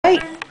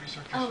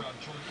Oh,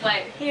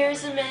 Wait.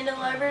 here's Amanda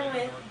Levern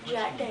with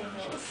Jack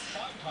Daniels.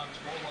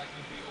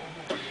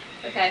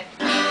 Okay.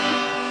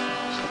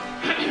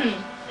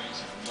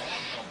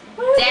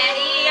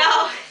 Daddy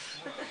always.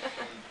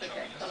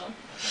 Okay, hold on.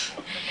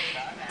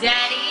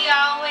 Daddy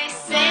always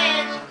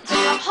said.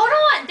 Oh, hold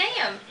on,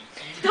 damn.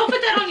 Don't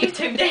put that on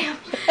YouTube, damn.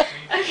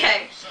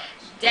 Okay.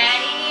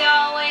 Daddy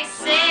always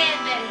said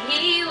that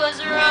he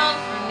was wrong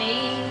for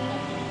me,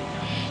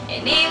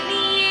 and in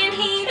the end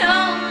he'd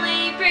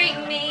only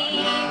bring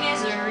me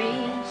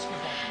misery.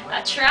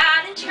 I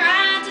tried and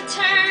tried to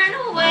turn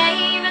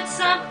away, but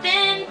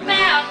something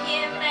about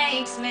him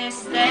makes me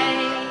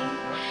stay.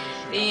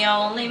 The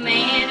only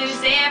man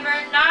who's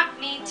ever knocked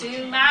me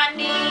to my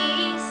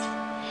knees,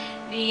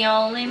 the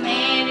only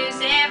man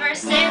who's ever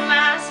set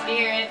my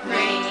spirit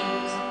free.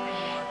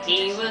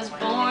 He was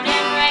born